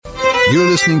You're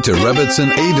listening to Rebbitzin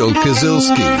Adol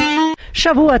Kazilski.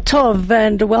 Shavua Tov,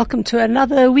 and welcome to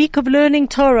another week of learning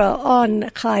Torah on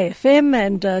Chai FM.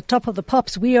 And Top of the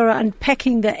Pops, we are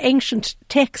unpacking the ancient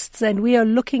texts, and we are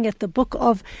looking at the book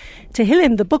of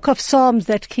Tehillim, the book of Psalms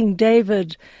that King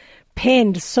David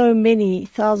penned so many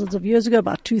thousands of years ago,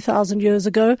 about 2,000 years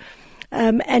ago.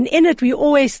 And in it, we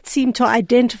always seem to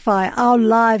identify our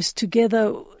lives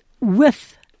together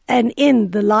with and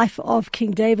in the life of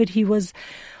King David. He was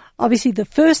obviously the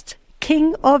first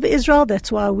king of Israel.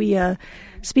 That's why we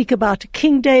speak about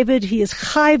King David. He is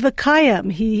Chai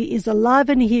v'Kayam. He is alive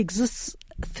and he exists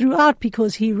throughout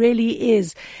because he really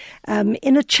is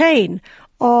in a chain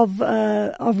of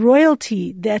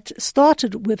royalty that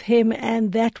started with him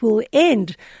and that will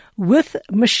end with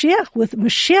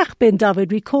Mashiach ben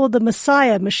David. We call the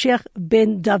Messiah Mashiach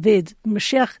ben David,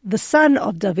 Mashiach, the son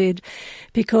of David,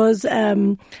 because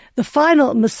the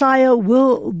final Messiah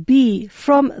will be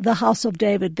from the house of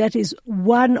David. That is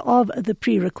one of the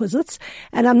prerequisites.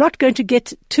 And I'm not going to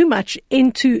get too much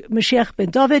into Mashiach ben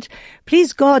David.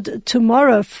 Please God,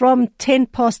 tomorrow from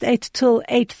 8 till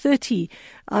 8:30,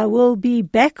 I will be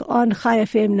back on Chai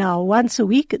FM now once a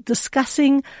week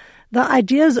discussing the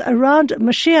ideas around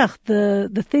Mashiach,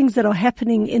 the things that are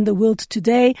happening in the world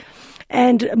today,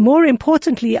 and more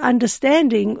importantly,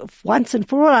 understanding once and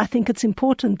for all. I think it's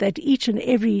important that each and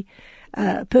every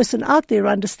person out there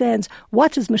understands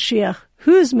what is Mashiach,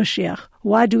 who is Mashiach,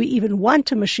 why do we even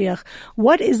want a Mashiach,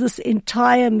 what is this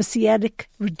entire messianic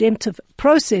redemptive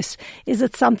process? Is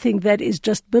it something that is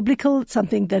just biblical,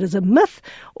 something that is a myth,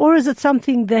 or is it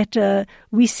something that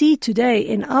we see today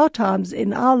in our times,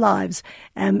 in our lives,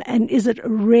 and is it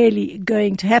really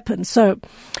going to happen? So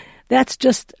that's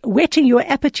just whetting your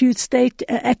appetite,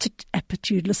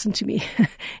 listen to me,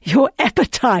 your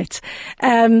appetite.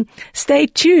 Stay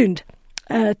tuned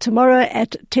tomorrow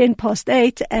at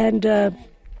 8:10, and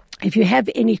if you have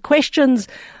any questions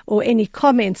or any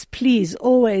comments, please,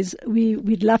 always,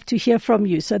 we'd love to hear from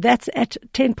you. So that's at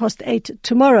 8:10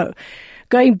 tomorrow.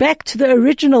 Going back to the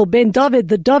original Ben David,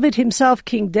 the David himself,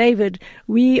 King David,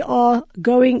 we are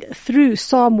going through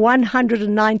Psalm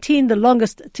 119, the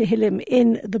longest Tehillim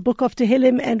in the book of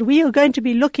Tehillim, and we are going to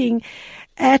be looking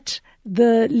at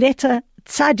the letter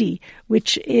Tzadi,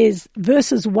 which is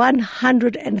verses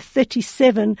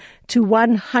 137 to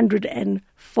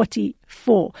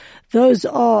 144. Those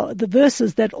are the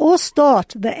verses that all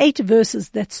start, the 8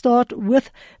 verses that start with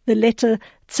the letter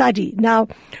Tzadi. Now,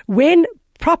 when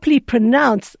properly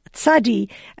pronounced, Tzadi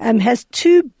has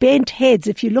 2 bent heads.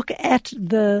 If you look at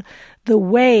the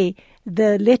way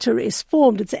the letter is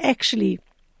formed, it's actually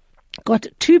got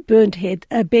 2 bent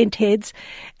heads,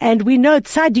 and we know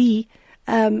Tzadi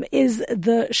is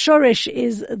the shoresh,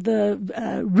 is the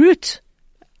root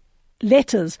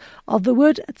letters of the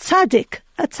word tzaddik.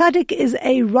 A tzaddik is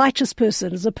a righteous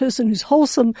person, is a person who's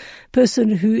wholesome, person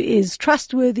who is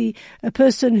trustworthy, a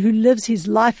person who lives his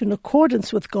life in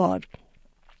accordance with God.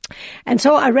 And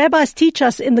so our rabbis teach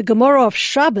us in the Gemara of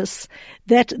Shabbos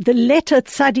that the letter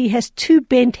Tzadi has 2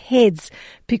 bent heads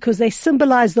because they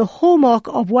symbolize the hallmark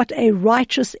of what a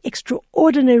righteous,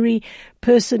 extraordinary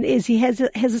person is. He has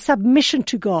a submission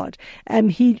to God.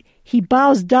 He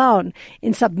bows down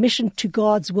in submission to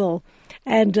God's will.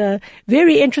 And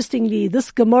very interestingly,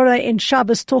 this Gemara in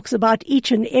Shabbos talks about each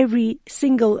and every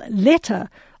single letter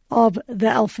of the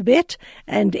alphabet.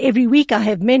 And every week I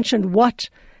have mentioned what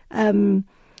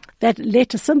that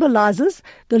letter symbolizes.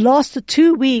 The last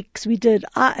 2 weeks we did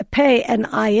Pei and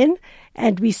Ayin,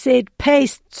 and we said Pei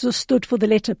stood for the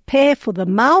letter Pei, for the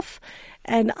mouth,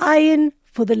 and Ayin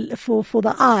for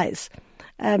the eyes.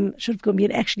 Should have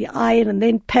been actually Ayin and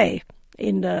then Pei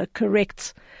in the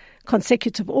correct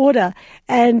consecutive order.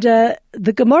 And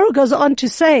the Gemara goes on to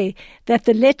say that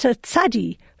the letter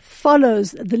Tzadi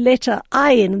follows the letter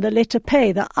Ayin, the letter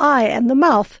Pei, the eye and the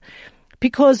mouth,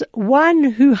 because one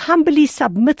who humbly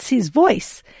submits his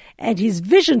voice and his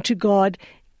vision to God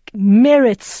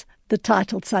merits the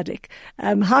title tzaddik.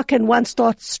 How can one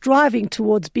start striving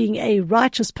towards being a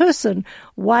righteous person?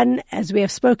 One, as we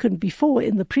have spoken before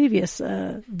in the previous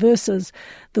verses,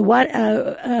 the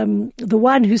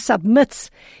one who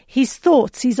submits his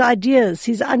thoughts, his ideas,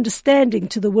 his understanding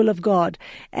to the will of God,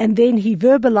 and then he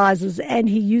verbalizes and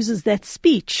he uses that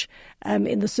speech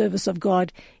in the service of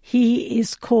God. He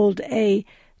is called a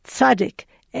tzaddik,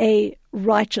 a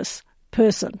righteous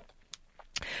person.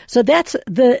 So that's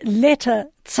the letter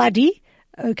Tzadi,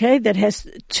 okay, that has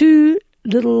 2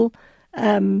 little,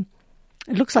 it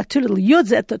looks like 2 little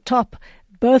yuds at the top,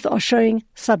 both are showing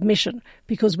submission.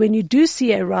 Because when you do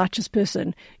see a righteous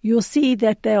person, you'll see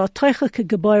that they are toichake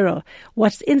geboiro.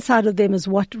 What's inside of them is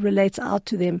what relates out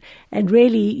to them. And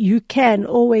really, you can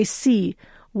always see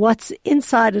what's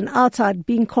inside and outside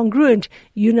being congruent.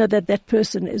 You know that that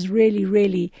person is really,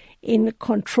 really in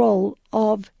control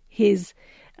of his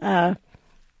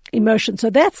emotion. So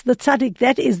that's the tzaddik.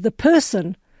 That is the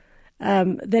person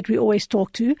that we always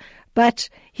talk to. But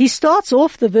he starts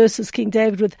off the verses, King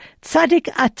David, with tzaddik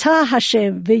ata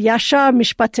Hashem v'yashar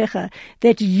mishpatecha,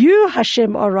 that you,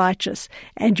 Hashem, are righteous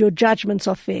and your judgments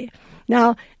are fair.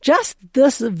 Now, just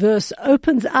this verse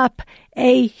opens up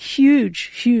a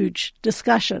huge, huge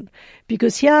discussion,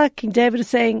 because here King David is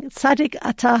saying, tzaddik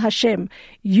ata Hashem,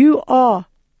 you are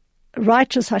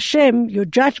righteous, Hashem, your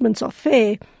judgments are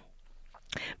fair.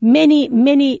 Many,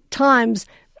 many times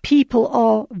people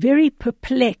are very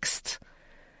perplexed,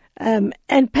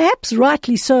 and perhaps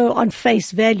rightly so on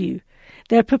face value.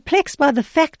 They're perplexed by the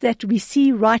fact that we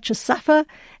see righteous suffer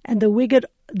and the wicked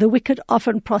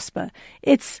often prosper.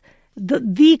 It's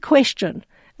the question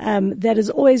that is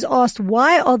always asked: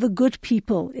 why are the good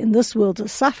people in this world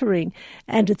suffering,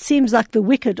 and it seems like the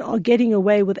wicked are getting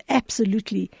away with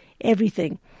absolutely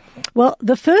everything? Well,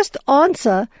 the first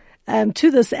answer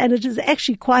to this, and it is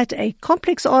actually quite a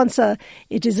complex answer,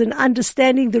 it is in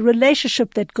understanding the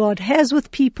relationship that God has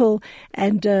with people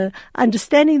and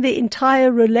understanding the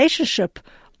entire relationship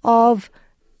of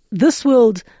this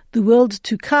world, the world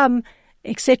to come,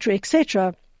 etc.,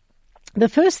 etc. The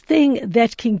first thing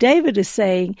that King David is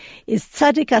saying is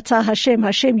tzaddik ata Hashem,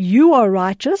 Hashem, you are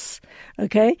righteous,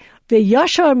 okay?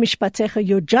 Ve'yashar mishpatecha,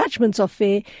 your judgments are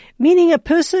fair, meaning a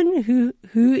person who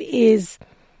is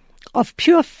of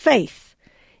pure faith,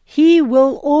 he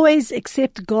will always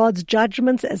accept God's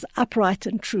judgments as upright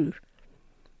and true.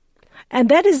 And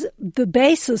that is the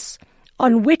basis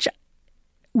on which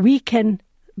we can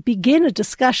begin a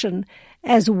discussion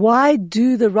as why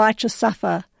do the righteous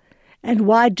suffer and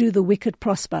why do the wicked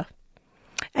prosper?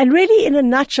 And really, in a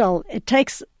nutshell, it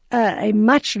takes a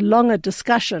much longer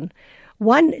discussion.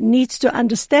 One needs to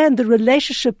understand the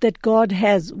relationship that God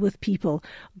has with people.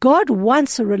 God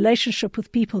wants a relationship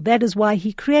with people. That is why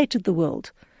he created the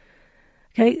world.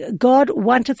 Okay, God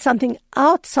wanted something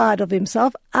outside of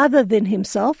himself, other than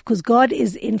himself, because God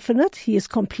is infinite. He is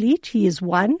complete. He is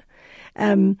one.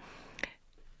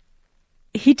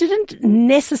 He didn't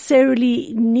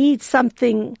necessarily need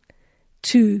something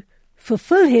to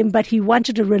fulfill him, but he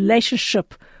wanted a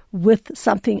relationship with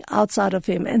something outside of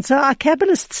him. And so our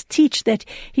Kabbalists teach that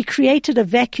he created a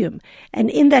vacuum, and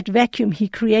in that vacuum he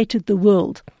created the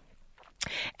world.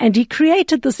 And he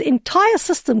created this entire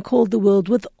system called the world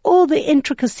with all the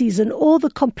intricacies and all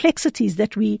the complexities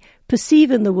that we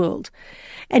perceive in the world.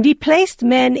 And he placed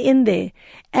man in there.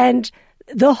 And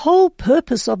the whole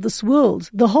purpose of this world,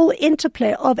 the whole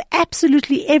interplay of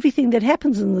absolutely everything that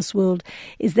happens in this world,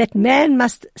 is that man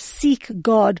must seek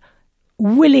God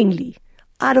willingly,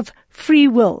 out of free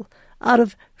will, out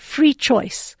of free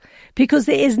choice. Because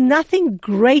there is nothing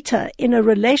greater in a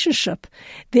relationship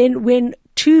than when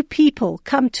two people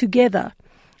come together,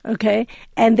 okay,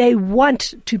 and they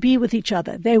want to be with each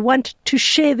other. They want to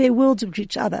share their worlds with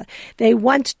each other. They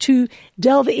want to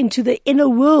delve into the inner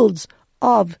worlds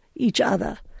of each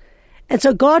other. And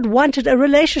so God wanted a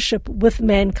relationship with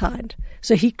mankind.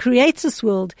 So he creates this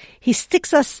world. He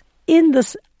sticks us in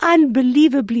this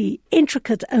unbelievably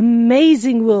intricate,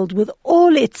 amazing world with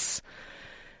all its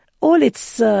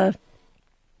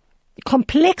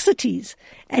complexities.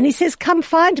 And he says, come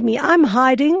find me. I'm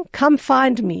hiding. Come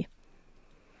find me.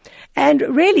 And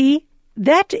really,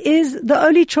 that is the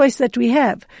only choice that we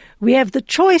have. We have the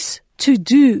choice to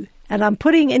do, and I'm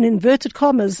putting in inverted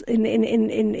commas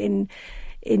in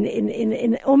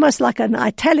almost like an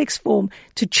italics form,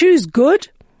 to choose good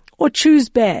or choose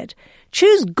bad.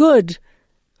 Choose good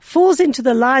falls into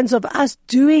the lines of us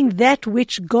doing that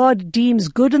which God deems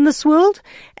good in this world,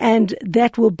 and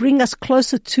that will bring us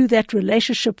closer to that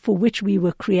relationship for which we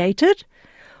were created.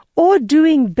 Or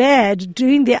doing bad,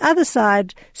 doing the other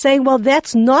side, saying, well,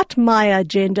 that's not my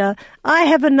agenda. I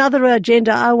have another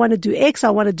agenda. I want to do X, I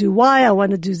want to do Y, I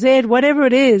want to do Z, whatever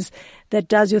it is that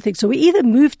does your thing. So we either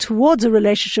move towards a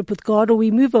relationship with God or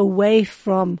we move away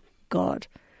from God.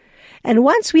 And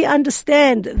once we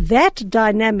understand that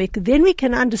dynamic, then we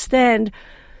can understand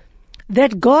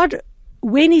that God,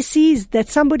 when he sees that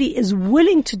somebody is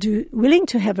willing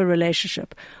to have a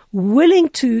relationship, willing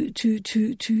to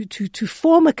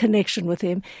form a connection with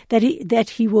him, that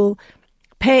he will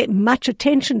pay much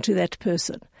attention to that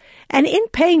person. And in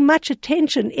paying much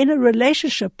attention in a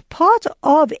relationship, part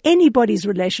of anybody's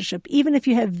relationship, even if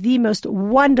you have the most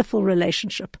wonderful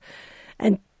relationship,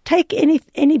 and take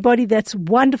anybody that's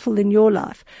wonderful in your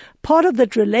life. Part of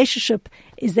that relationship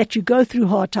is that you go through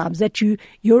hard times, that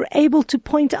you're able to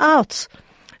point out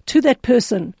to that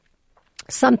person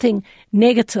something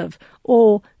negative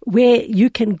or where you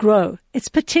can grow. It's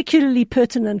particularly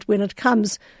pertinent when it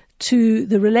comes to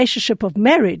the relationship of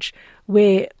marriage,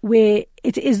 where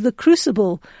it is the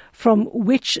crucible from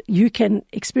which you can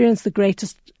experience the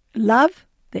greatest love,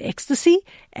 the ecstasy,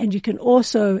 and you can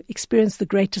also experience the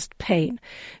greatest pain,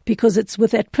 because it's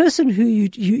with that person who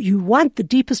you want the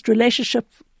deepest relationship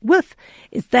with,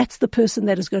 that's the person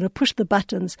that is going to push the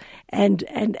buttons and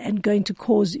going to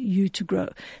cause you to grow.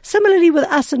 Similarly with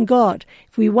us and God,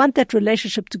 if we want that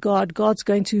relationship to God, God's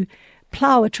going to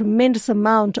plow a tremendous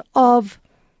amount of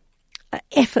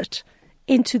effort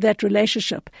into that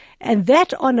relationship. And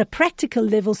that on a practical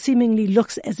level seemingly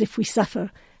looks as if we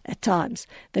suffer at times,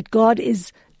 that God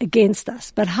is against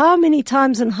us. But how many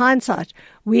times in hindsight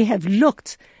we have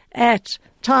looked at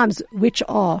times which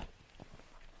are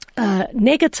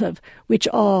negative, which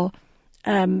are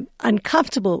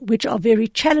uncomfortable, which are very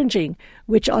challenging,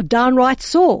 which are downright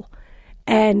sore,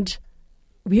 and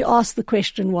we ask the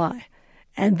question why.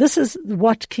 And this is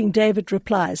what King David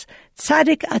replies: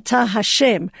 Tzadik ata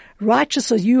Hashem, righteous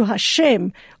are you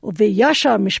Hashem,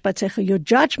 v'yashar mishpatecha, your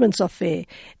judgments are fair.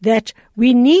 That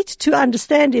we need to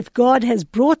understand, if God has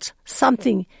brought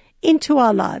something into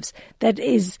our lives that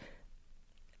is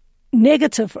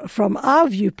negative from our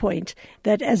viewpoint,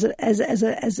 that as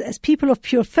people of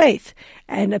pure faith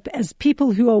and as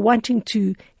people who are wanting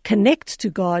to connect to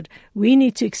God, we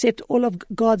need to accept all of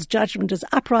God's judgment as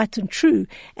upright and true.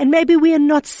 And maybe we are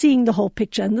not seeing the whole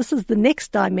picture. And this is the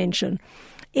next dimension,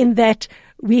 in that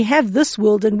we have this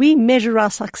world and we measure our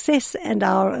success and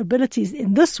our abilities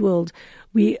in this world.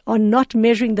 We are not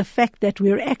measuring the fact that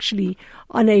we're actually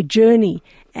on a journey,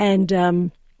 and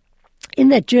in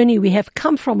that journey, we have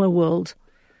come from a world,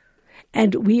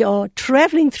 and we are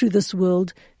traveling through this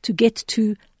world to get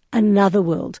to another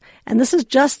world. And this is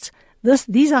just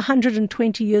these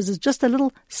 120 years is just a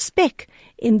little speck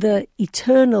in the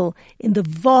eternal, in the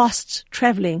vast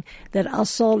traveling that our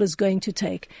soul is going to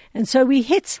take. And so we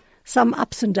hit some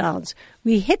ups and downs.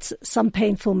 We hit some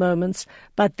painful moments,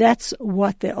 but that's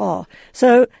what they are.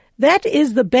 So that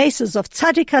is the basis of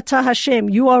Tzadik ata Hashem.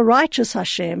 You are righteous,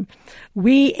 Hashem.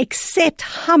 We accept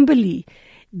humbly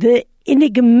the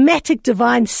enigmatic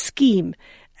divine scheme,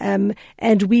 and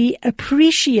we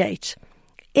appreciate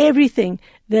everything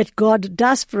that God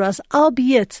does for us,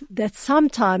 albeit that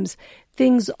sometimes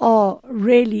things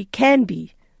can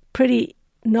be pretty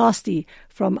nasty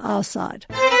from our side.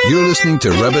 You're listening to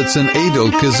Rebbitzin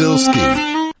Adol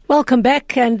Kazilski. Welcome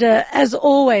back, and as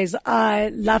always,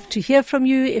 I love to hear from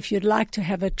you. If you'd like to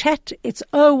have a chat, it's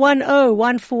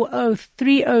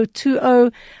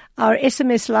 010-140-3020. Our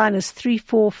SMS line is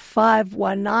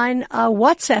 34519. Our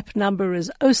WhatsApp number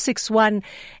is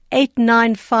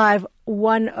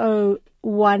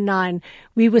 061-895-1019.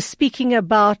 We were speaking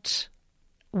about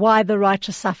why the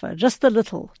righteous suffer. Just a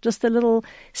little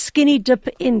skinny dip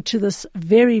into this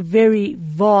very, very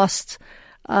vast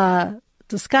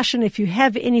discussion. If you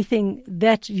have anything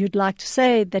that you'd like to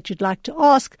say, that you'd like to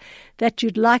ask, that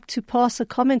you'd like to pass a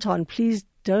comment on, please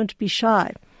don't be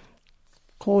shy.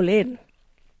 Call in.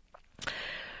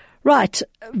 Right,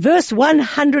 verse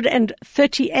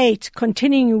 138,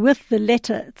 continuing with the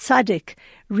letter Tzadik,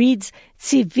 reads,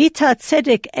 Tzivita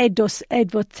tzedek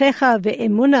edvotecha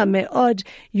ve'emuna me'od,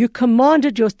 you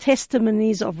commanded your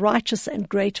testimonies of righteous and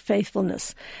great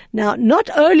faithfulness. Now,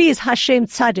 not only is Hashem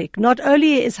Tzadik, not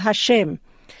only is Hashem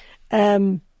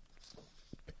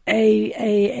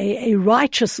a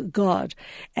righteous God,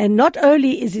 and not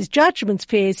only is his judgment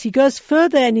fair, he goes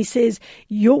further and he says,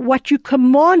 what you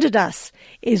commanded us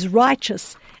is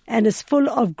righteous and is full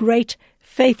of great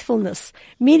faithfulness,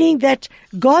 meaning that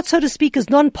God, so to speak, is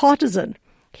non-partisan.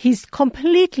 He's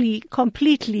completely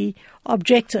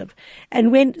objective.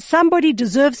 And when somebody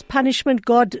deserves punishment,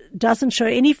 God doesn't show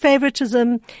any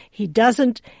favoritism. He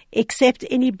doesn't accept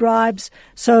any bribes.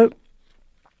 So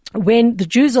when the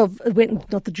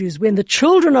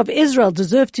children of Israel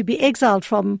deserve to be exiled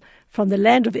from the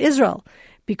land of Israel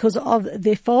because of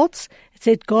their faults, it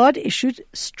said God issued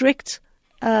strict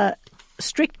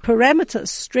parameters,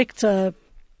 strict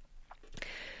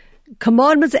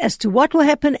commandments as to what will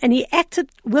happen, and he acted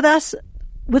with us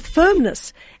with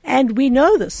firmness. And we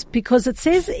know this because it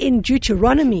says in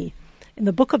Deuteronomy, in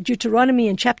the book of Deuteronomy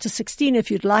in chapter 16,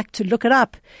 if you'd like to look it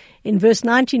up, in verse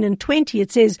 19 and 20,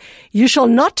 it says, you shall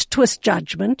not twist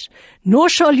judgment, nor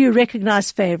shall you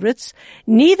recognize favorites,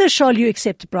 neither shall you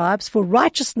accept bribes, for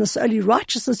righteousness, only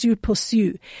righteousness you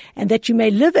pursue, and that you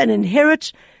may live and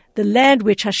inherit the land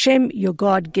which Hashem, your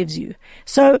God, gives you.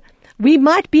 So we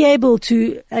might be able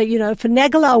to,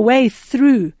 finagle our way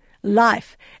through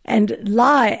life and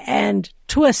lie and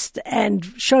twist and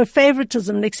show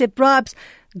favoritism and accept bribes.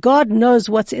 God knows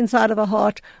what's inside of our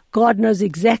heart. God knows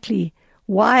exactly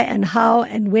why and how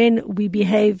and when we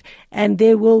behave, and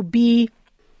there will be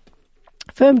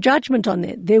firm judgment on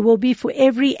it. There will be, for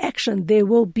every action, there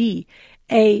will be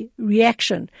a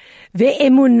reaction.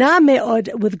 Ve'emunah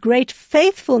me'od, with great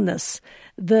faithfulness.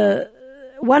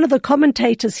 One of the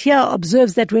commentators here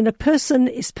observes that when a person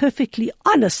is perfectly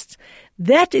honest,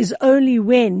 that is only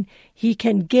when he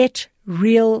can get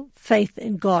real faith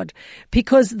in God.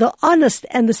 Because the honest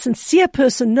and the sincere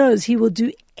person knows he will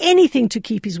do anything to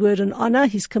keep his word and honor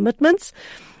his commitments.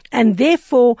 And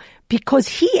therefore, because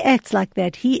he acts like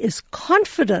that, he is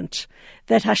confident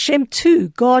that Hashem too,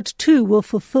 God too, will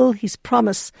fulfill his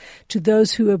promise to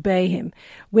those who obey him.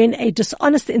 When a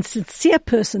dishonest and sincere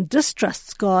person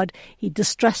distrusts God, he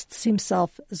distrusts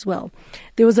himself as well.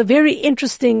 There was a very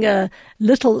interesting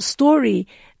little story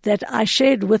that I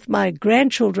shared with my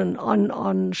grandchildren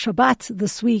on Shabbat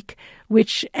this week,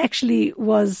 which actually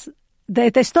was,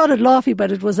 they started laughing,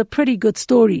 but it was a pretty good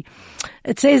story.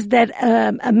 It says that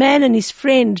a man and his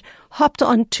friend hopped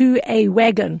onto a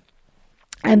wagon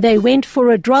and they went for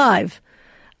a drive.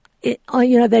 They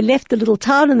left the little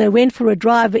town and they went for a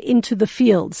drive into the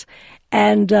fields.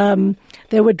 And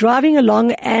they were driving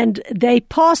along and they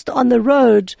passed on the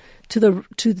road to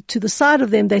the side of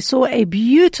them. They saw a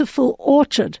beautiful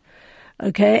orchard,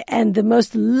 okay, and the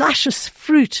most luscious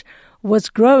fruit was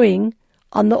growing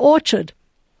on the orchard.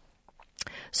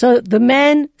 So the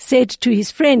man said to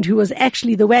his friend, who was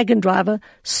actually the wagon driver,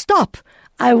 "Stop,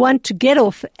 I want to get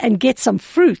off and get some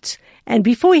fruit." And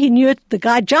before he knew it, the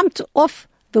guy jumped off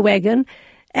the wagon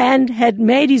and had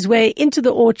made his way into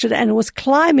the orchard and was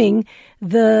climbing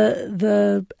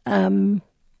the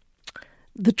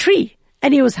tree,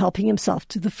 and he was helping himself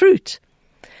to the fruit.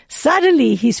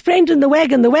 Suddenly, his friend in the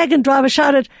wagon driver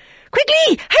shouted,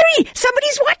 "Quickly, hurry,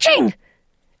 somebody's watching!"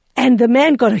 And the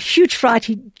man got a huge fright.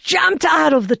 He jumped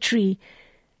out of the tree,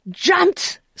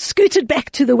 scooted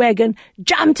back to the wagon,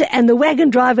 and the wagon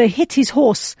driver hit his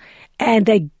horse, and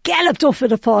they galloped off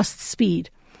at a fast speed.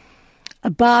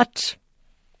 About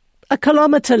a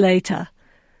kilometer later,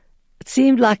 it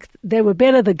seemed like they were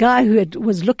better. The guy who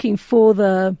was looking for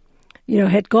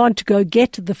had gone to go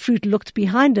get the fruit, looked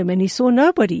behind him, and he saw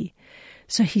nobody.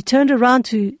 So he turned around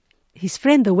to his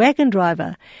friend, the wagon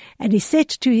driver, and he said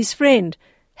to his friend,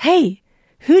 "Hey,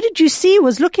 who did you see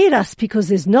was looking at us? Because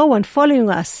there's no one following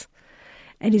us."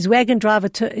 And his wagon driver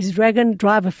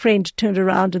friend turned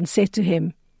around and said to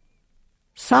him,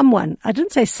 "Someone," I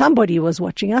didn't say somebody was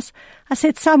watching us, I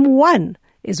said someone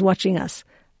is watching us,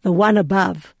 the one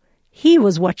above. He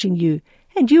was watching you,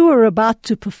 and you were about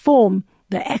to perform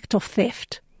the act of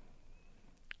theft.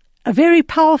 A very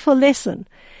powerful lesson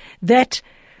that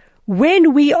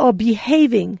when we are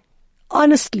behaving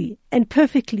honestly and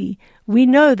perfectly, we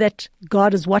know that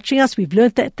God is watching us. We've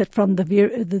learned that from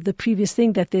the previous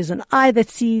thing, that there's an eye that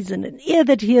sees and an ear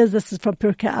that hears. This is from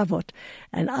Pirkei Avot.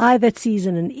 An eye that sees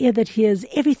and an ear that hears.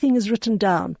 Everything is written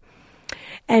down.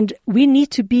 And we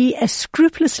need to be as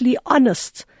scrupulously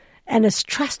honest and as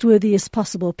trustworthy as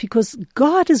possible, because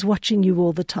God is watching you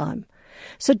all the time.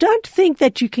 So don't think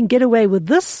that you can get away with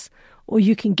this or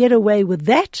you can get away with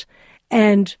that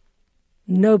and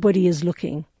nobody is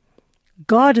looking.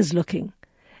 God is looking.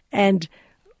 And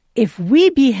if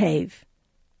we behave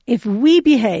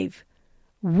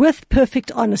with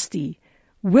perfect honesty,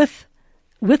 with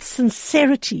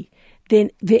sincerity,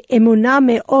 then the emunah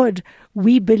me'od,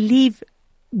 we believe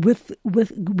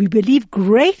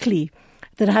greatly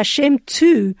that Hashem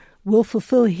too will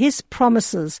fulfill his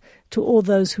promises to all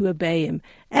those who obey him,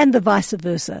 and the vice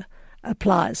versa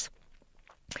applies.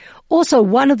 Also,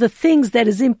 one of the things that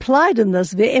is implied in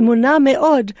this, ve'emunah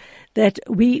me'od, that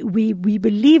we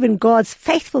believe in God's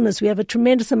faithfulness, we have a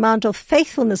tremendous amount of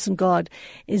faithfulness in God,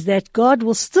 is that God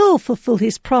will still fulfill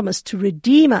his promise to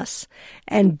redeem us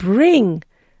and bring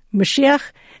Mashiach,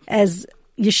 as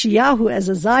Yeshayahu, as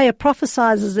Isaiah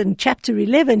prophesies in chapter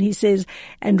 11, he says,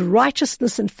 "And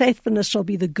righteousness and faithfulness shall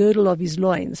be the girdle of his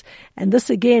loins." And this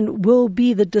again will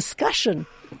be the discussion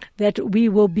that we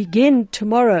will begin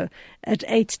tomorrow at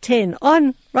 8:10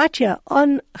 right here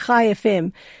on Chai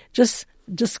FM, just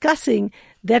discussing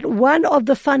that one of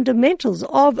the fundamentals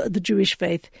of the Jewish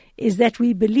faith is that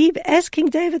we believe, as King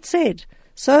David said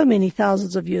so many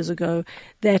thousands of years ago,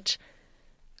 that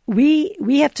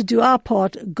we have to do our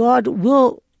part. God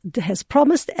has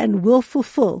promised and will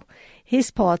fulfill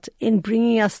his part in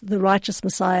bringing us the righteous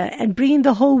Messiah and bringing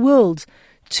the whole world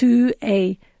to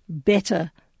a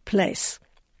better place.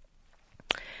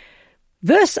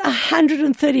 Verse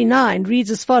 139 reads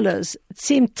as follows: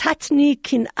 Tzim tatni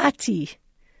kinati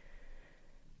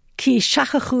ki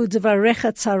shachachu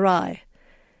devarecha tzarai.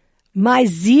 My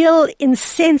zeal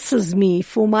incenses me,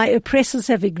 for my oppressors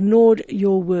have ignored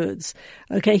your words.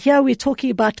 Okay, here we're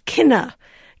talking about kinna.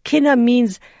 Kinna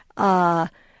means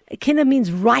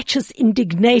righteous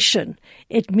indignation.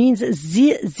 It means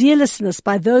zealousness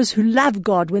by those who love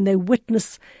God when they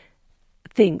witness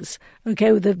things.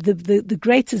 Okay, the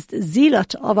greatest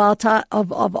zealot of our time,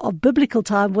 of biblical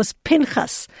time, was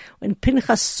Pinchas. When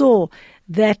Pinchas saw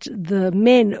that the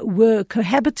men were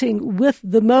cohabiting with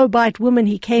the Moabite woman,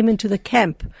 he came into the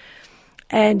camp,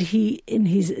 and he, in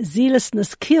his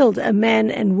zealousness, killed a man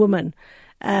and woman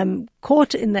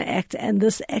caught in the act, and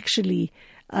this actually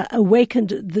awakened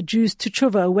the Jews to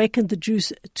tshuva, awakened the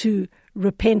Jews to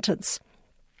repentance.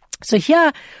 So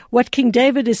here, what King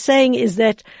David is saying is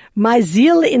that my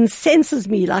zeal incenses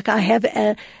me, like I have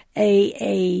a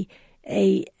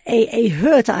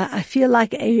hurt. I feel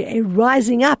like a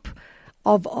rising up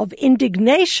of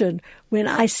indignation when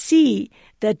I see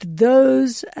that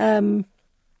those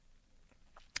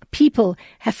people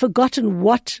have forgotten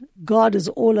what God is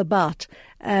all about,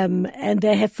 and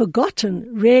they have forgotten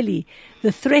really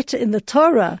the threat in the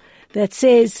Torah that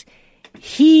says,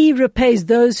 He repays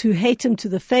those who hate him to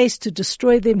the face. To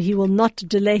destroy them, he will not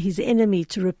delay his enemy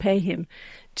to repay him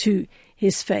to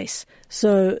his face.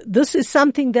 So this is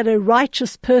something that a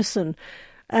righteous person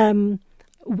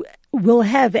will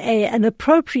have an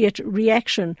appropriate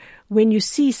reaction when you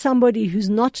see somebody who's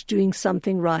not doing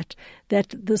something right,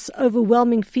 that this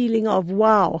overwhelming feeling of,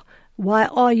 wow, why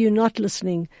are you not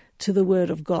listening to the word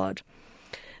of God?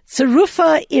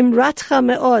 Tzerufa imratcha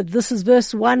me'od. This is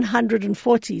verse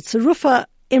 140. Tzerufa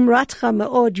imratcha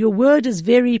me'od. Your word is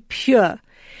very pure,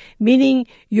 meaning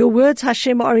your words,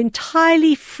 Hashem, are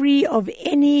entirely free of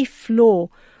any flaw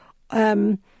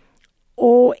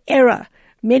or error.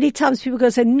 Many times people go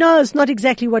and say, no, it's not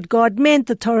exactly what God meant.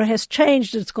 The Torah has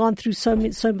changed. It's gone through so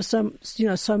much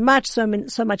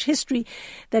history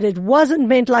that it wasn't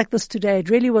meant like this today.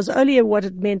 It really was only what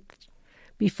it meant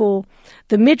before.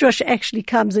 The Midrash actually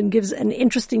comes and gives an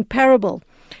interesting parable.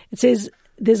 It says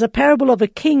there's a parable of a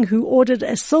king who ordered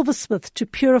a silversmith to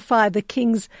purify the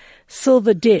king's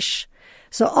silver dish.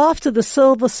 So after the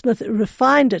silversmith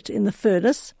refined it in the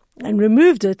furnace and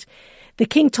removed it, the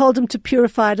king told him to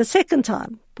purify it a second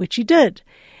time, which he did.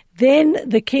 Then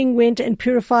the king went and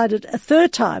purified it a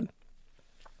third time.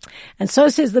 And so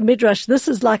says the Midrash, this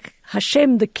is like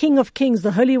Hashem, the King of Kings,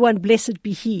 the Holy One, blessed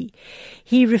be He.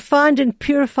 He refined and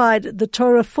purified the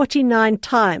Torah 49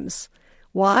 times.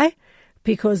 Why?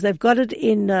 Because they've got it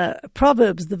in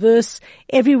Proverbs, the verse,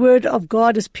 every word of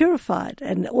God is purified.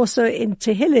 And also in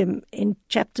Tehillim, in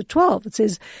chapter 12, it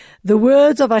says, the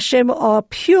words of Hashem are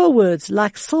pure words,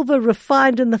 like silver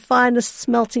refined in the finest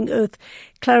smelting earth,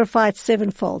 clarified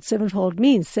sevenfold. Sevenfold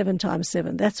means 7 times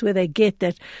 7. That's where they get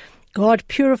that God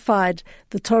purified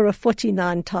the Torah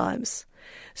 49 times.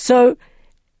 So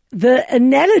the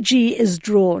analogy is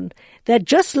drawn that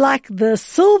just like the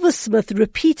silversmith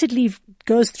repeatedly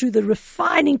goes through the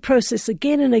refining process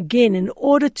again and again in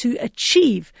order to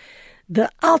achieve the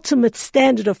ultimate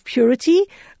standard of purity,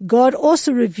 God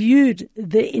also reviewed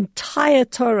the entire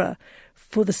Torah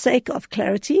for the sake of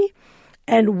clarity.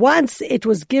 And once it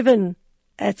was given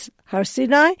at Har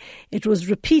Sinai, it was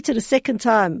repeated a second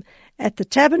time at the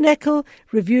tabernacle,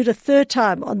 reviewed a third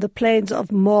time on the plains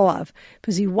of Moab,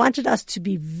 because he wanted us to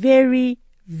be very,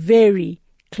 very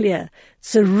clear.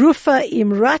 Tzerufa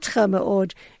imratcha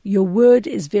me'od, your word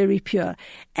is very pure.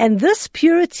 And this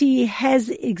purity has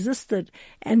existed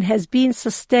and has been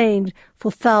sustained for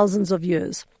thousands of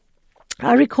years.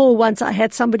 I recall once I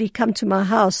had somebody come to my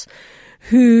house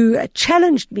who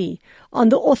challenged me on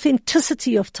the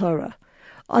authenticity of Torah,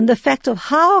 on the fact of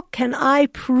how can I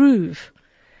prove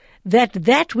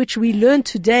that which we learn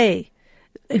today,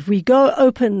 if we go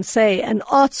open, say, an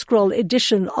art scroll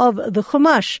edition of the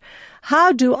Chumash,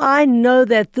 how do I know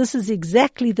that this is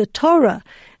exactly the Torah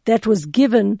that was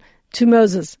given to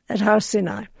Moses at Har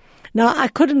Sinai? Now, I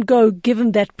couldn't go give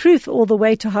him that proof all the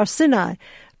way to Har Sinai,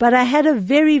 but I had a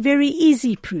very, very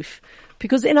easy proof,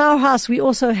 because in our house we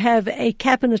also have a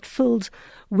cabinet filled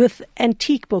with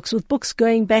antique books, with books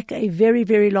going back a very,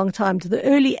 very long time, to the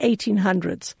early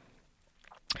 1800s.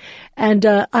 And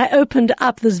I opened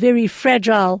up this very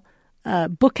fragile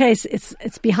bookcase.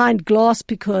 It's behind glass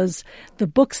because the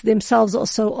books themselves are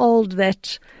so old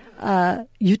that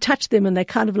you touch them and they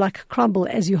kind of like crumble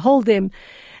as you hold them.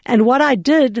 And what I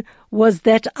did was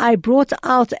that I brought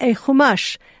out a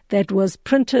Chumash that was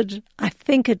printed, I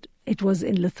think it It was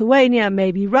in Lithuania,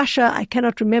 maybe Russia. I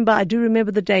cannot remember. I do remember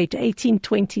the date,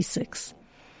 1826.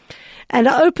 And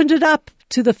I opened it up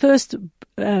to the first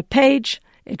page.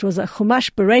 It was a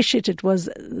Chumash Bereshit. It was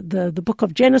the book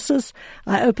of Genesis.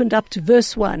 I opened up to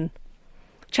verse 1,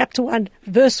 chapter 1,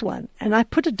 verse 1, and I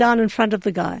put it down in front of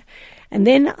the guy. And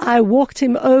then I walked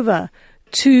him over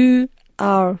to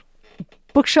our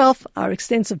bookshelf, our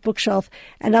extensive bookshelf,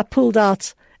 and I pulled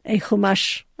out a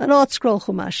Chumash, an art scroll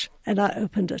Chumash, and I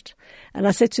opened it. And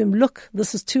I said to him, look,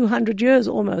 this is 200 years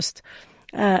almost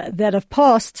that have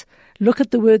passed. Look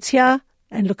at the words here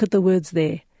and look at the words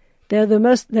there. They're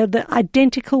the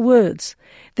identical words.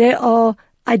 They are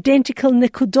identical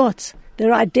nikudot.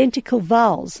 They're identical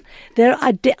vowels. They're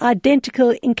identical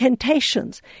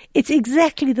incantations. It's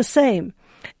exactly the same.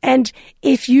 And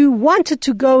if you wanted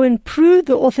to go and prove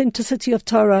the authenticity of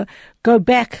Torah, go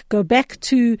back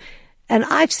to, and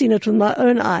I've seen it with my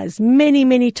own eyes many,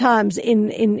 many times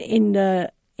in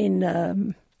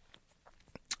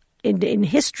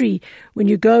history, when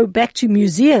you go back to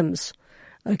museums,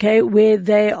 okay, where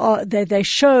they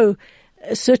show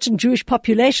certain Jewish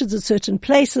populations in certain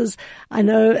places. I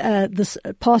know this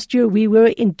past year we were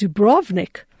in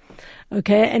Dubrovnik,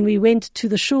 okay, and we went to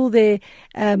the shul there,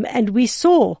 and we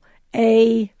saw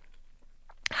a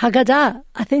Haggadah,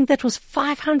 I think that was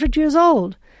 500 years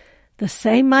old. The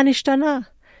same Manishtana,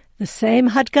 the same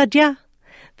Hadgadya,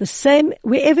 the same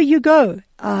wherever you go.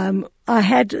 I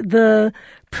had the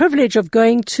privilege of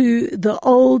going to the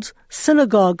old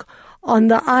synagogue on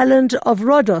the island of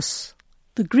Rhodos,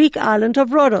 the Greek island of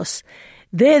Rhodos.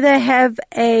 There they have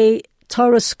a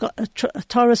Torah scroll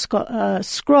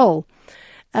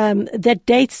that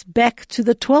dates back to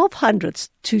the 1200s,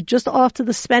 to just after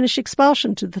the Spanish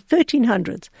expulsion, to the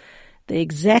 1300s. The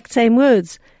exact same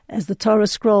words as the Torah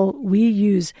scroll we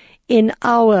use in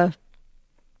our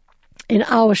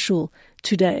shul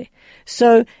today.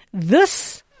 So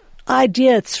this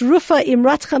idea, tzrufa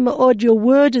imratcha ma'od, your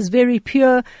word is very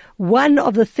pure. One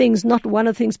of the things, not one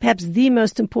of the things, perhaps the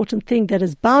most important thing that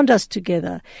has bound us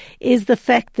together is the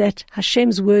fact that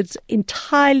Hashem's words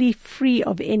entirely free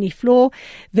of any flaw.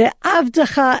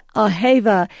 Ve'avdecha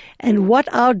aheva, and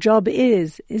what our job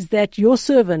is that your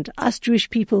servant, us Jewish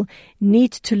people,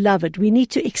 need to love it. We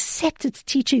need to accept its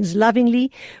teachings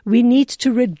lovingly. We need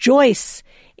to rejoice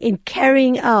in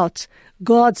carrying out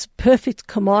God's perfect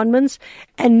commandments,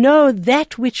 and know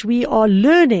that which we are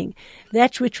learning,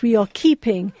 that which we are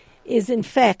keeping, is in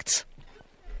fact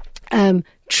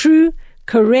true,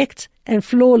 correct, and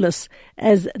flawless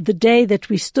as the day that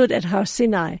we stood at Har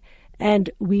Sinai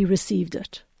and we received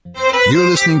it. You're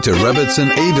listening to Rebbetzin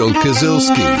Adol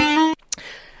Kazilski.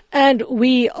 And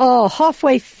we are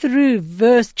halfway through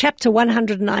chapter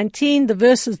 119, the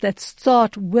verses that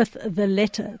start with the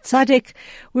letter Tzaddik.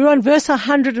 We're on verse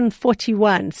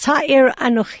 141. Sa'ir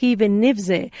anochi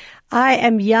v'nivze. I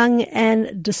am young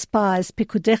and despised.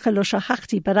 Pikudecha lo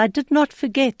shachachti. But I did not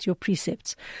forget your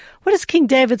precepts. What is King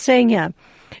David saying here?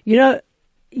 You know,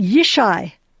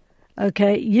 Yishai,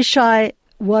 okay, Yishai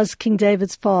was King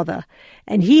David's father,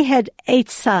 and he had 8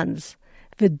 sons.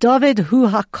 V'David hu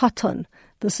hakoton.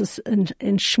 This is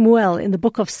in Shmuel, in the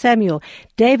book of Samuel.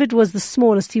 David was the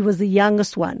smallest. He was the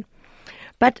youngest one.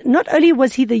 But not only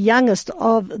was he the youngest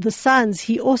of the sons,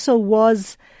 he also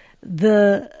was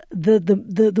the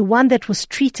one that was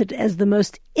treated as the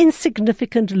most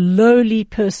insignificant, lowly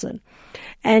person.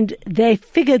 And they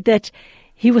figured that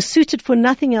he was suited for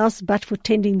nothing else but for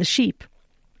tending the sheep.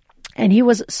 And he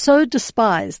was so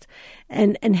despised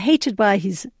and hated by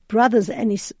his brothers and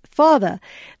his father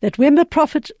that when the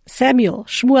prophet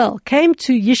Shmuel, came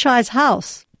to Yishai's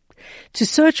house to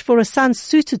search for a son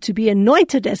suited to be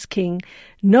anointed as king,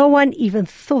 no one even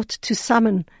thought to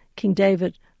summon King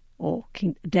David, or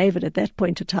King David at that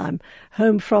point in time,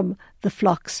 home from the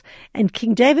flocks. And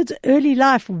King David's early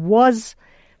life was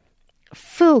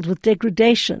filled with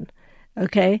degradation.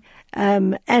 Okay,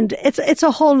 and it's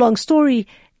a whole long story.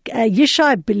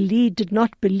 Yishai did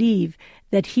not believe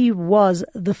that he was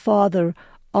the father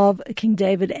of King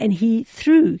David, and he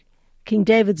threw King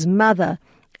David's mother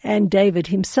and David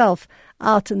himself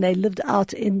out, and they lived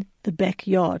out in the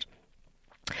backyard.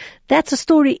 That's a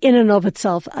story in and of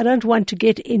itself. I don't want to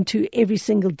get into every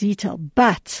single detail,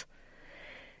 but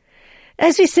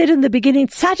as we said in the beginning,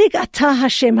 Tzaddik atah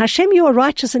Hashem. Hashem, you are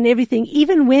righteous in everything,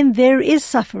 even when there is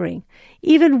suffering,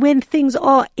 even when things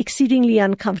are exceedingly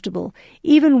uncomfortable,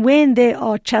 even when there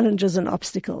are challenges and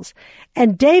obstacles.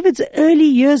 And David's early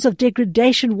years of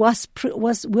degradation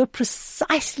were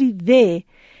precisely there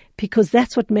because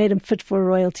that's what made him fit for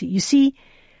royalty. You see,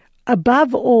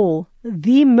 above all,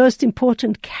 the most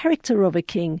important character of a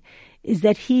king is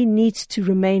that he needs to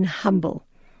remain humble.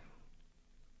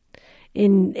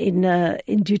 in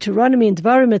Deuteronomy and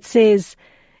Dvarim, it says,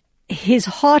 his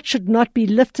heart should not be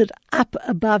lifted up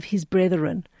above his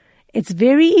brethren. It's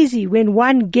very easy when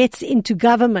one gets into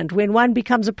government, when one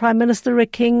becomes a prime minister, a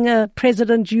king, a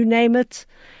president, you name it,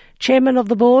 chairman of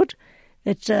the board,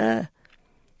 that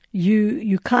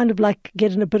you kind of like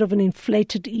get in a bit of an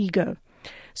inflated ego.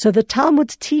 So the Talmud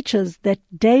teaches that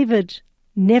David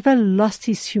never lost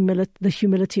his the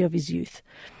humility of his youth.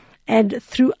 And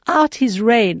throughout his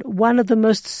reign, one of the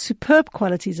most superb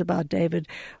qualities about David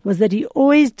was that he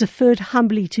always deferred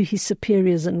humbly to his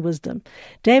superiors in wisdom.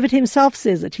 David himself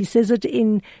says it. He says it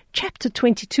in chapter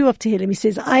 22 of Tehillim. He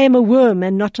says, I am a worm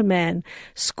and not a man,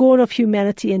 scorn of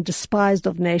humanity and despised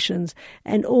of nations,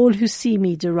 and all who see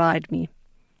me deride me.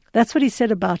 That's what he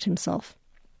said about himself.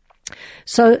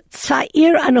 So,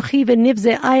 Tza'ir anochi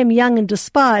v'nivzeh, I am young and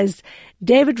despised.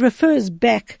 David refers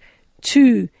back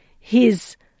to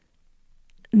his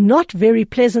not very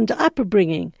pleasant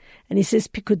upbringing. And he says,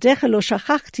 Pikudecha lo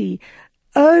shachachti.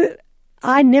 Oh,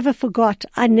 I never forgot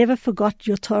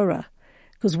your Torah.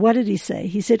 Because what did he say?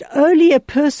 He said, only a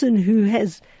person who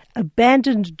has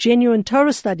abandoned genuine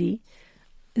Torah study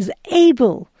is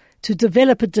able to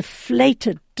develop a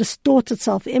deflated, distorted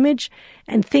self-image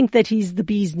and think that he's the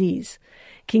bee's knees.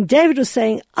 King David was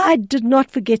saying, I did not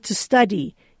forget to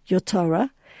study your Torah.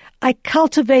 I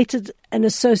cultivated an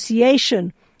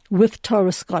association with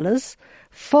Torah scholars,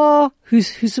 who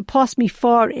surpassed me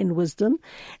far in wisdom,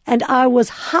 and I was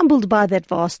humbled by that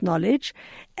vast knowledge,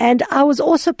 and I was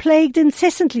also plagued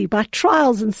incessantly by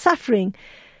trials and suffering.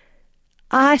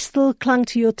 I still clung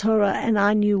to your Torah, and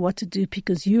I knew what to do,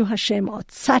 because you, Hashem, are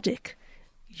tzaddik.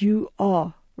 You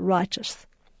are righteous.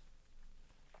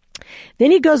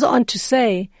 Then he goes on to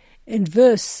say in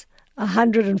verse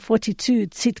 142,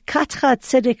 Tzidkatcha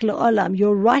tzedek le'olam,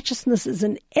 your righteousness is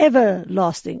an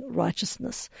everlasting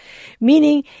righteousness.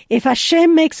 Meaning, if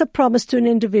Hashem makes a promise to an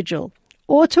individual,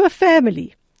 or to a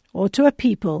family, or to a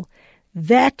people,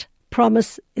 that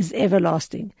promise is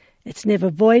everlasting. It's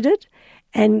never voided,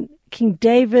 and King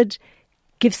David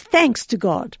gives thanks to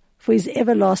God for his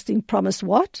everlasting promise.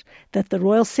 What? That the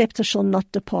royal scepter shall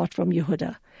not depart from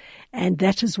Yehudah. And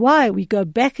that is why we go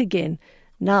back again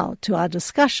now to our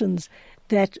discussions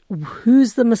that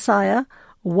who's the Messiah?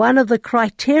 One of the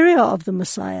criteria of the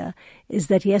Messiah is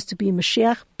that he has to be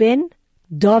Mashiach ben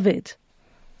David,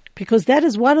 because that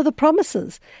is one of the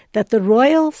promises, that the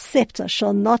royal scepter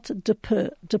shall not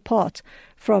depart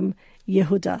from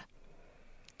Yehudah.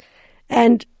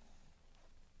 And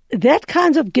that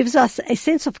kind of gives us a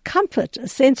sense of comfort, a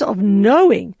sense of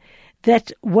knowing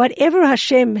that whatever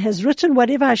Hashem has written,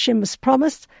 whatever Hashem has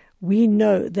promised, we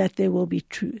know that there will be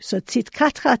true. So,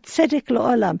 tzidkatcha tzedek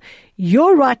le'olam,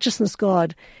 your righteousness,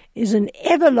 God, is an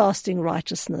everlasting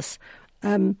righteousness.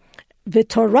 V'toratcha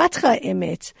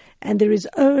emet, and there is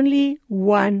only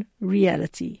one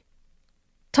reality.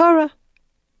 Torah.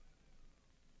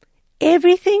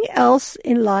 Everything else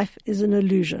in life is an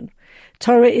illusion.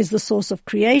 Torah is the source of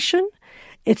creation.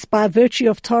 It's by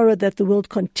virtue of Torah that the world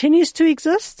continues to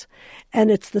exist, and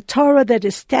it's the Torah that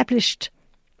established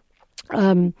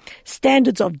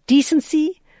standards of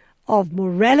decency, of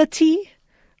morality,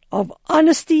 of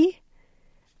honesty,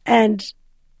 and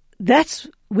that's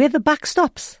where the buck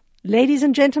stops. Ladies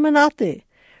and gentlemen out there,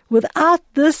 without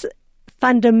this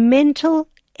fundamental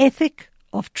ethic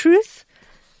of truth,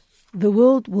 the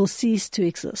world will cease to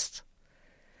exist.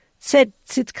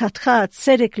 Tzidkatcha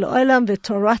tzedek le'olam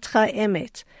v'toratcha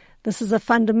emet. This is a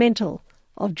fundamental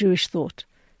of Jewish thought,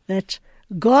 that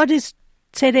God is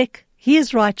tzedek, He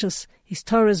is righteous, His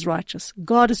Torah is righteous.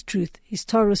 God is truth, His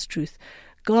Torah is truth.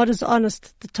 God is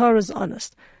honest, the Torah is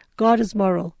honest. God is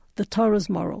moral, the Torah is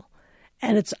moral.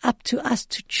 And it's up to us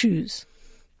to choose.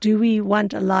 Do we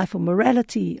want a life of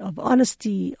morality, of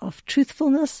honesty, of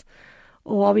truthfulness?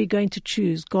 Or are we going to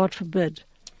choose, God forbid,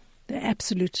 the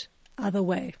absolute other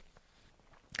way?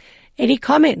 Any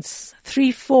comments?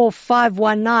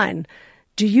 34519.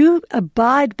 Do you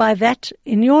abide by that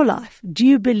in your life? Do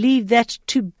you believe that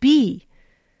to be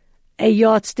a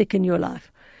yardstick in your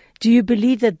life? Do you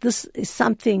believe that this is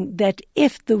something that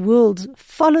if the world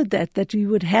followed that we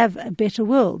would have a better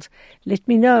world? Let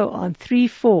me know on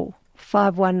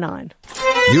 34519.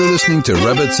 You're listening to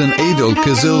Rebbetzin Adol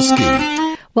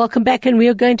Kazilski. Welcome back, and we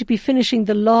are going to be finishing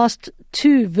the last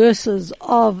two verses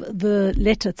of the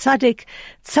letter Tzaddik.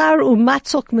 Tsar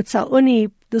umatzok mitzauni.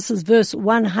 This is verse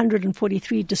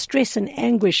 143. Distress and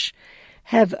anguish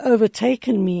have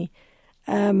overtaken me.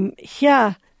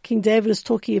 Here, King David is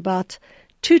talking about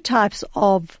two types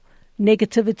of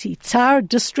negativity. Tsar,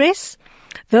 distress,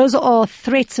 Those are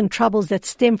threats and troubles that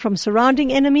stem from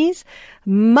surrounding enemies.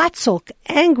 Matzok,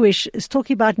 anguish, is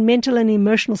talking about mental and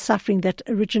emotional suffering that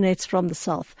originates from the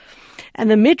self.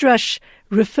 And the Midrash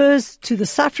refers to the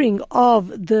suffering of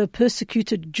the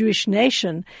persecuted Jewish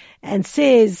nation and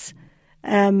says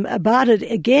about it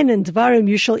again in Devarim,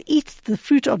 you shall eat the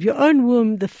fruit of your own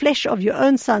womb, the flesh of your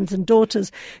own sons and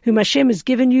daughters, whom Hashem has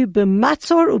given you,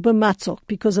 b'matzor u'b'matzok,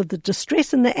 because of the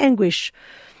distress and the anguish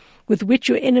with which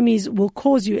your enemies will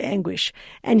cause you anguish.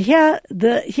 And here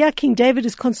King David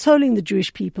is consoling the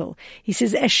Jewish people. He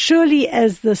says, as surely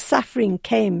as the suffering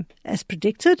came as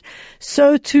predicted,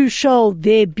 so too shall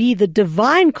there be the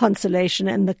divine consolation,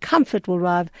 and the comfort will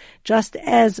arrive just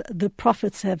as the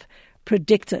prophets have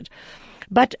predicted.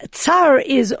 But tsar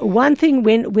is one thing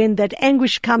when that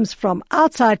anguish comes from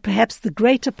outside. Perhaps the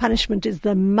greater punishment is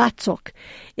the matzok,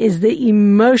 is the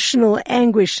emotional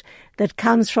anguish that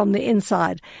comes from the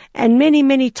inside. And many,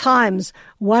 many times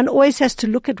one always has to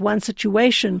look at one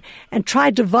situation and try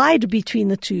to divide between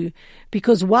the two.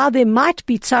 Because while there might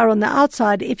be tsar on the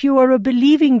outside, if you are a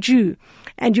believing Jew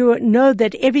and you know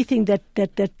that everything that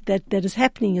is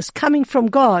happening is coming from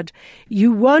God,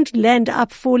 you won't land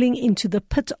up falling into the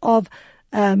pit of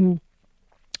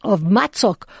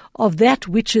matzok, of that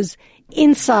which is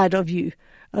inside of you,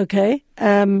 okay,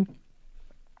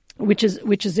 which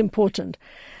is important.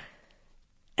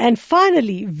 And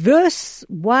finally, verse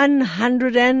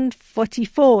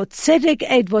 144, Tzedek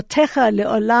edvotecha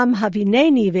leolam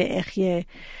havineni ve'echyeh.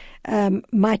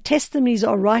 My testimonies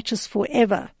are righteous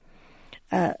forever.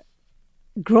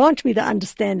 Grant me the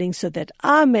understanding so that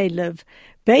I may live.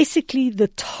 Basically, the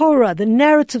Torah, the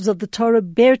narratives of the Torah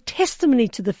bear testimony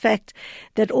to the fact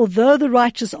that although the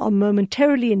righteous are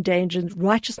momentarily endangered,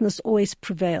 righteousness always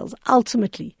prevails.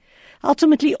 Ultimately,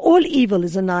 all evil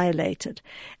is annihilated.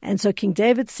 And so King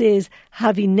David says,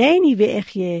 Havineni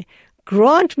ve'echyeh,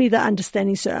 grant me the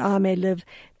understanding so I may live,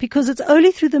 because it's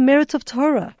only through the merit of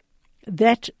Torah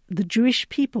that the Jewish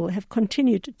people have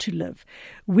continued to live.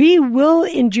 We will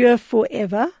endure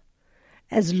forever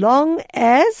as long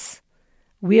as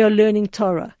we are learning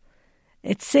Torah.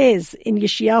 It says in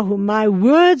Yeshayahu, my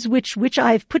words which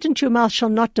I have put into your mouth shall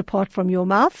not depart from your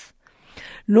mouth,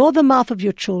 nor the mouth of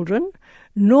your children,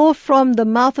 nor from the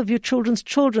mouth of your children's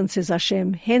children, says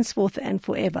Hashem, henceforth and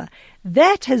forever.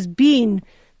 That has been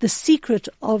the secret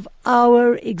of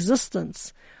our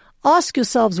existence. Ask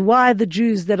yourselves why the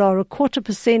Jews that are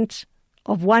 0.25%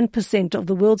 of 1% of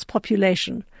the world's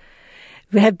population,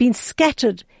 who have been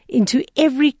scattered into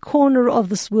every corner of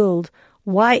this world,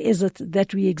 why is it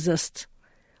that we exist?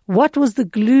 What was the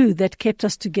glue that kept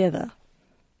us together?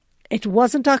 It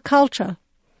wasn't our culture,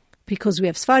 because we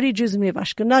have Sephardi Jews and we have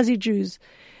Ashkenazi Jews.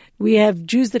 We have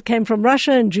Jews that came from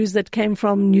Russia and Jews that came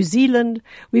from New Zealand.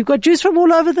 We've got Jews from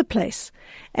all over the place.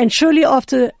 And surely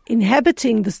after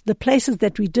inhabiting the places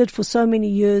that we did for so many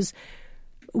years,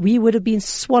 we would have been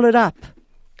swallowed up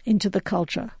into the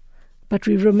culture. But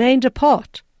we remained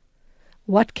apart.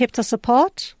 What kept us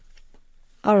apart?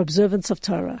 Our observance of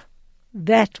Torah.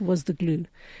 That was the glue.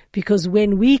 Because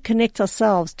when we connect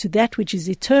ourselves to that which is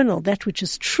eternal, that which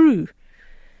is true,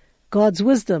 God's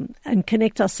wisdom, and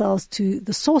connect ourselves to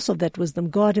the source of that wisdom,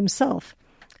 God himself,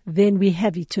 then we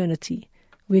have eternity.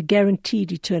 We're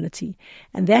guaranteed eternity.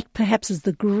 And that perhaps is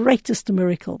the greatest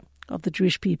miracle of the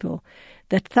Jewish people,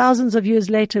 that thousands of years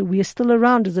later we are still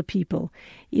around as a people,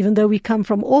 even though we come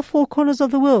from all four corners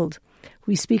of the world.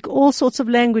 We speak all sorts of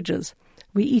languages.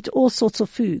 We eat all sorts of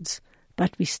foods,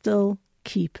 but we still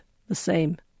keep the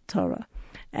same Torah.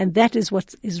 And that is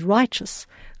what is righteous.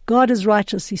 God is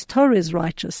righteous, his Torah is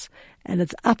righteous, and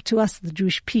it's up to us, the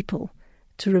Jewish people,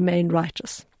 to remain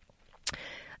righteous.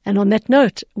 And on that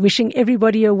note, wishing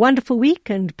everybody a wonderful week,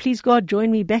 and please God,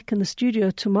 join me back in the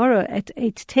studio tomorrow at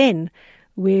 8:10,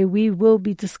 where we will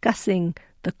be discussing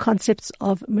the concepts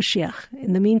of Mashiach.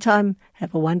 In the meantime,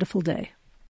 have a wonderful day.